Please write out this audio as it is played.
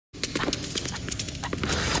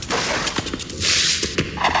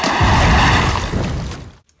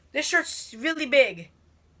This shirt's really big.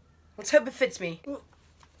 Let's hope it fits me.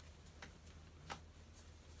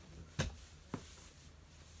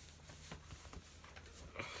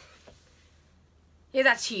 Yeah,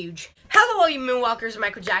 that's huge. Hello all you Moonwalkers and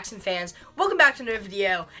Michael Jackson fans. Welcome back to another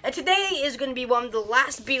video. And today is going to be one of the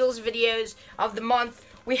last Beatles videos of the month.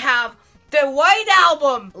 We have the White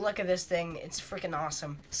Album. Look at this thing. It's freaking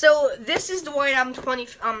awesome. So this is the White Album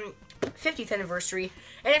 50th anniversary.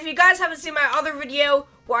 And if you guys haven't seen my other video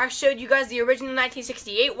where I showed you guys the original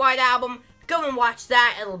 1968 White Album, go and watch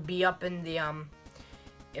that. It'll be up in the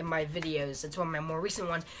in my videos. It's one of my more recent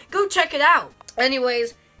ones. Go check it out.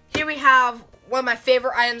 Anyways, here we have one of my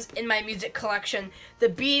favorite items in my music collection, the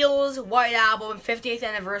Beatles White Album 50th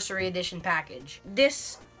Anniversary Edition package.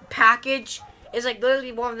 This package is like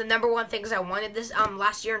literally one of the #1 things I wanted this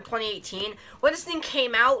last year in 2018. When this thing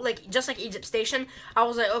came out, like just like Egypt Station, I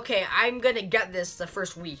was like, okay, I'm gonna get this the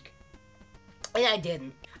first week. And I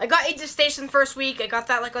didn't. I got Egypt Station first week, I got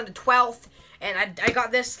that like on the 12th, and I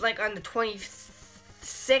got this like on the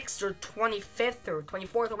 26th or 25th or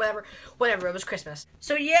 24th or whatever, it was Christmas.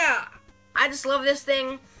 So yeah, I just love this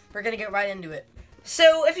thing. We're gonna get right into it.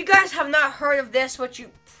 So if you guys have not heard of this, which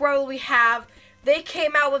you probably have, they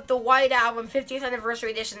came out with the White Album 50th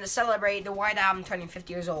Anniversary Edition to celebrate the White Album turning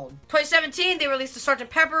 50 years old. 2017, they released the Sgt.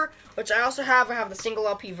 Pepper, which I also have. I have the single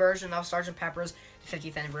LP version of Sgt. Pepper's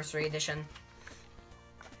 50th Anniversary Edition.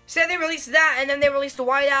 So they released that, and then they released the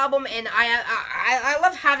White Album, and I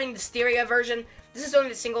love having the stereo version. This is only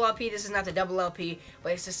the single LP, this is not the double LP,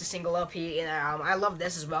 but it's just a single LP, and I love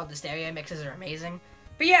this as well. The stereo mixes are amazing.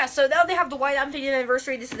 But yeah, so now they have the White Album 50th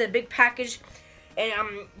Anniversary. This is a big package,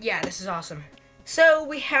 and yeah, this is awesome. So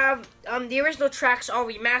we have the original tracks all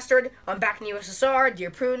remastered on Back in the USSR, Dear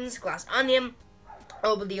Prudence, Glass Onion,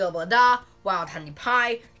 Obla Obla Da, Wild Honey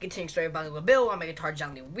Pie, The Continuing Story of Buffalo Bill, While My Guitar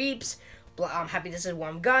Gently Weeps, Happy This Is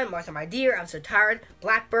Warm Gun, Martha My Dear, I'm So Tired,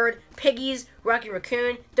 Blackbird, Piggies, Rocky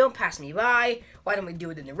Raccoon, Don't Pass Me By, Why Don't We Do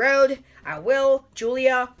It in the Road, I Will,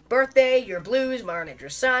 Julia, Birthday, Your Blues, Mother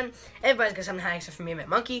Nature's Son, Everybody's Got Something Hiding Except for Me and My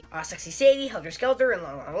Monkey, Sexy Sadie, Helter Skelter, and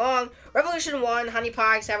Long Long Long, Revolution 1, Honey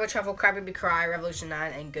Pie, Savage Truffle, Crybaby Cry, Revolution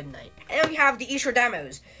 9, and Good Night. And then we have the Easter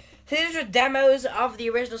demos. So these are demos of the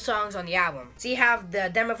original songs on the album. So you have the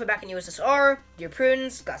demo for Back in USSR, Dear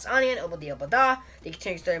Prudence, Glass Onion, Obla Obla Da, The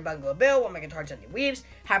Continuing Story of Bungalow Bill, While My Guitar Gently Weeps,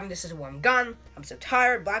 Happy This Is a Warm Gun, I'm So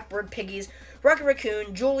Tired, Blackbird, Piggies, Rocky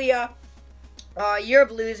Raccoon, Julia, Your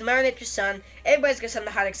Blues, Mother Nature's Son, Everybody's Got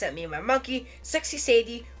Something to Hide Except Me and My Monkey, Sexy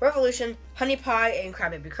Sadie, Revolution, Honey Pie, and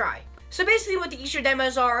Crybaby Cry. So basically what the Easter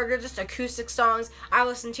demos are, they're just acoustic songs. I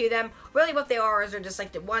listen to them. Really what they are is they're just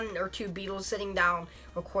like the 1 or 2 Beatles sitting down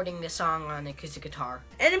recording the song on acoustic guitar.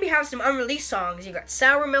 And then we have some unreleased songs. You got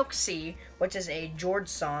Sour Milk Sea, which is a George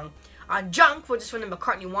song. Junk, which is from the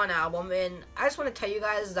McCartney 1 album. And I just want to tell you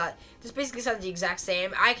guys that this basically sounds the exact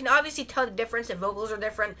same. I can obviously tell the difference, the vocals are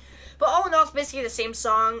different. But all in all, it's basically the same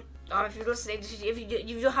song. If you listen, if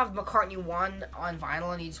you have McCartney 1 on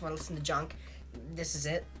vinyl and you just want to listen to Junk, this is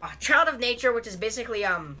it. Child of Nature, which is basically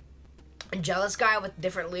a Jealous Guy with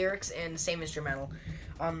different lyrics and the same instrumental.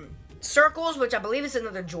 Circles, which I believe is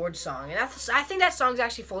another George song, and I think that song's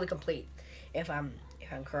actually fully complete, if I'm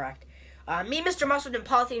correct. Me, Mr. Mustard, and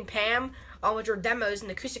Polythene Pam, which are demos and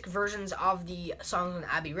acoustic versions of the songs on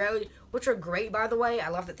Abbey Road, which are great, by the way. I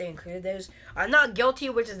love that they included those. Not Guilty,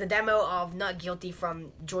 which is the demo of Not Guilty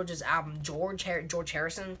from George's album George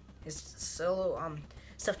Harrison, his solo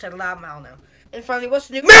self-titled album. I don't know. And finally, what's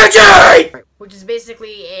the new Magic? Which is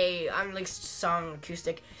basically a unreleased song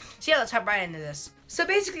acoustic. So yeah, let's hop right into this. So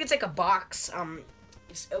basically, it's like a box.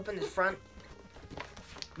 Just open the front.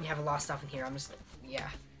 You have a lot of stuff in here. Yeah.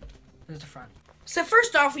 There's the front. So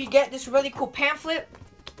first off, we get this really cool pamphlet,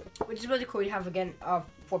 which is really cool. You have again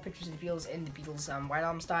 4 pictures of the Beatles in the Beatles White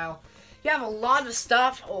Album style. You have a lot of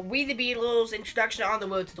stuff. We the Beatles, Introduction, On the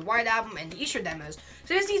Road to the White Album, and the Easter demos.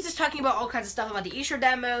 So this is just talking about all kinds of stuff about the Easter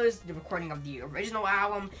demos, the recording of the original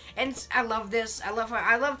album, and I love this. I love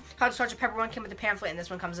how the Sgt. Pepper one came with the pamphlet, and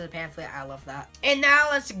this one comes with the pamphlet. I love that. And now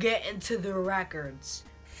let's get into the records.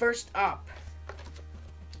 First up,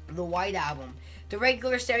 the White Album. The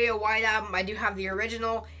regular stereo White Album, I do have the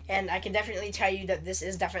original, and I can definitely tell you that this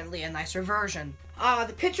is definitely a nicer version.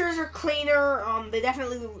 The pictures are cleaner. They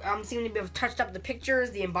definitely seem to have touched up the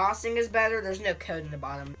pictures. The embossing is better. There's no code in the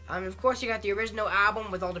bottom. Of course, you got the original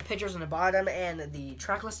album with all the pictures on the bottom and the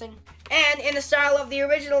track listing. And in the style of the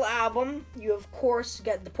original album, you of course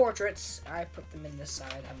get the portraits. I put them in this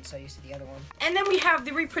side. I'm so used to the other one. And then we have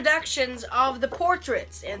the reproductions of the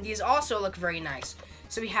portraits, and these also look very nice.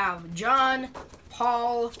 So we have John,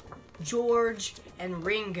 Paul, George, and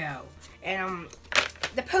Ringo. And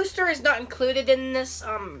the poster is not included in this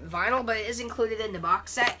vinyl, but it is included in the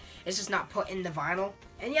box set. It's just not put in the vinyl.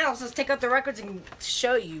 And yeah, let's just take out the records and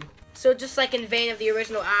show you. So just like in vein of the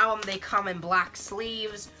original album, they come in black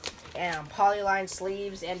sleeves and polyline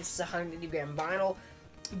sleeves, and this is 180 gram vinyl.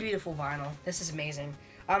 Beautiful vinyl. This is amazing.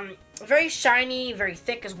 Very shiny, very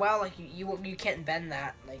thick as well. Like you can't bend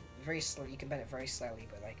that. Like you can bend it very slightly,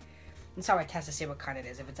 but like that's how I test to see what kind it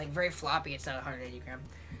is. If it's like very floppy, it's not 180 gram.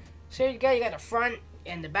 So here you go. You got the front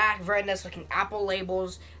and the back. Very nice looking Apple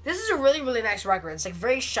labels. This is a really, really nice record. It's like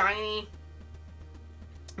very shiny.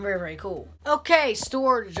 Very, very cool. Okay,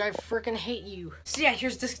 storage. I freaking hate you. So yeah,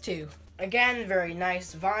 here's disc 2. Again, very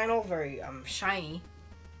nice vinyl. Very shiny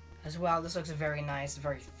as well. This looks very nice.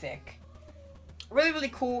 Very thick. Really,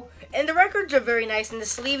 really cool. And the records are very nice. And the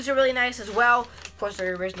sleeves are really nice as well. Of course,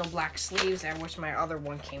 they're original black sleeves. I wish my other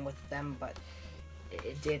one came with them, but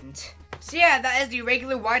it didn't. So yeah, that is the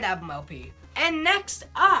regular White Album LP. And next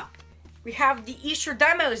up, we have the Easter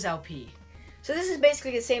Demos LP. So this is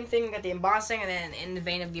basically the same thing. You got the embossing, and then in the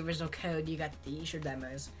vein of the original code, you got the Easter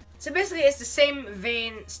Demos. So basically, it's the same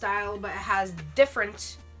vein style, but it has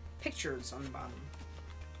different pictures on the bottom.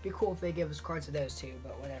 Be cool if they give us cards of those too,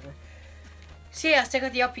 but whatever. So yeah, let's take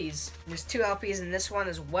out the LPs. There's 2 LPs in this one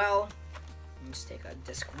as well. Let's take out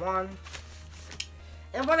disc 1.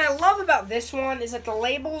 And what I love about this one is that the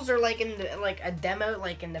labels are like in the, like a demo,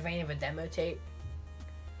 like in the vein of a demo tape.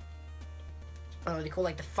 Really cool.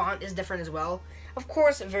 Like the font is different as well. Of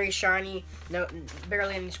course, very shiny. No,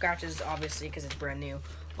 barely any scratches, obviously, because it's brand new.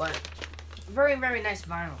 But very, very nice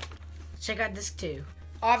vinyl. Check out disc 2.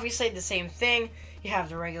 Obviously, the same thing. You have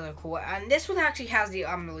the regular cool, and this one actually has the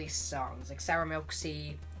unreleased songs like Sour Milk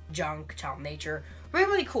Sea, Junk, Child Nature. Really,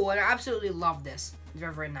 really cool, and I absolutely love this. It's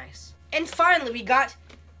very, very nice. And finally, we got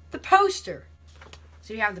the poster.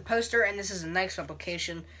 So you have the poster, and this is a nice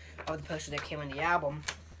replication of the poster that came in the album.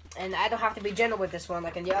 And I don't have to be gentle with this one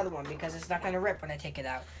like in the other one because it's not going to rip when I take it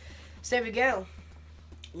out. So there we go.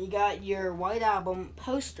 You got your White Album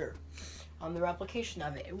poster on the replication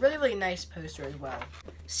of it. A really, really nice poster as well.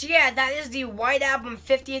 So yeah, that is the White Album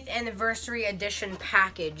 50th Anniversary Edition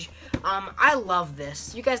package. I love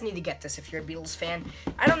this. You guys need to get this if you're a Beatles fan.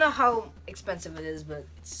 I don't know how expensive it is, but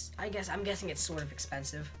I'm guessing it's sort of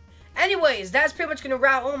expensive. Anyways, that's pretty much gonna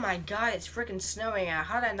wrap. Oh my god, it's freaking snowing out.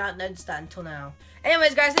 How did I not notice that until now?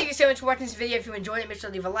 Anyways, guys, thank you so much for watching this video. If you enjoyed it, make sure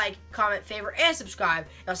to leave a like, comment, favorite, and subscribe.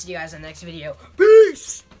 And I'll see you guys in the next video.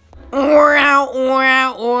 Peace!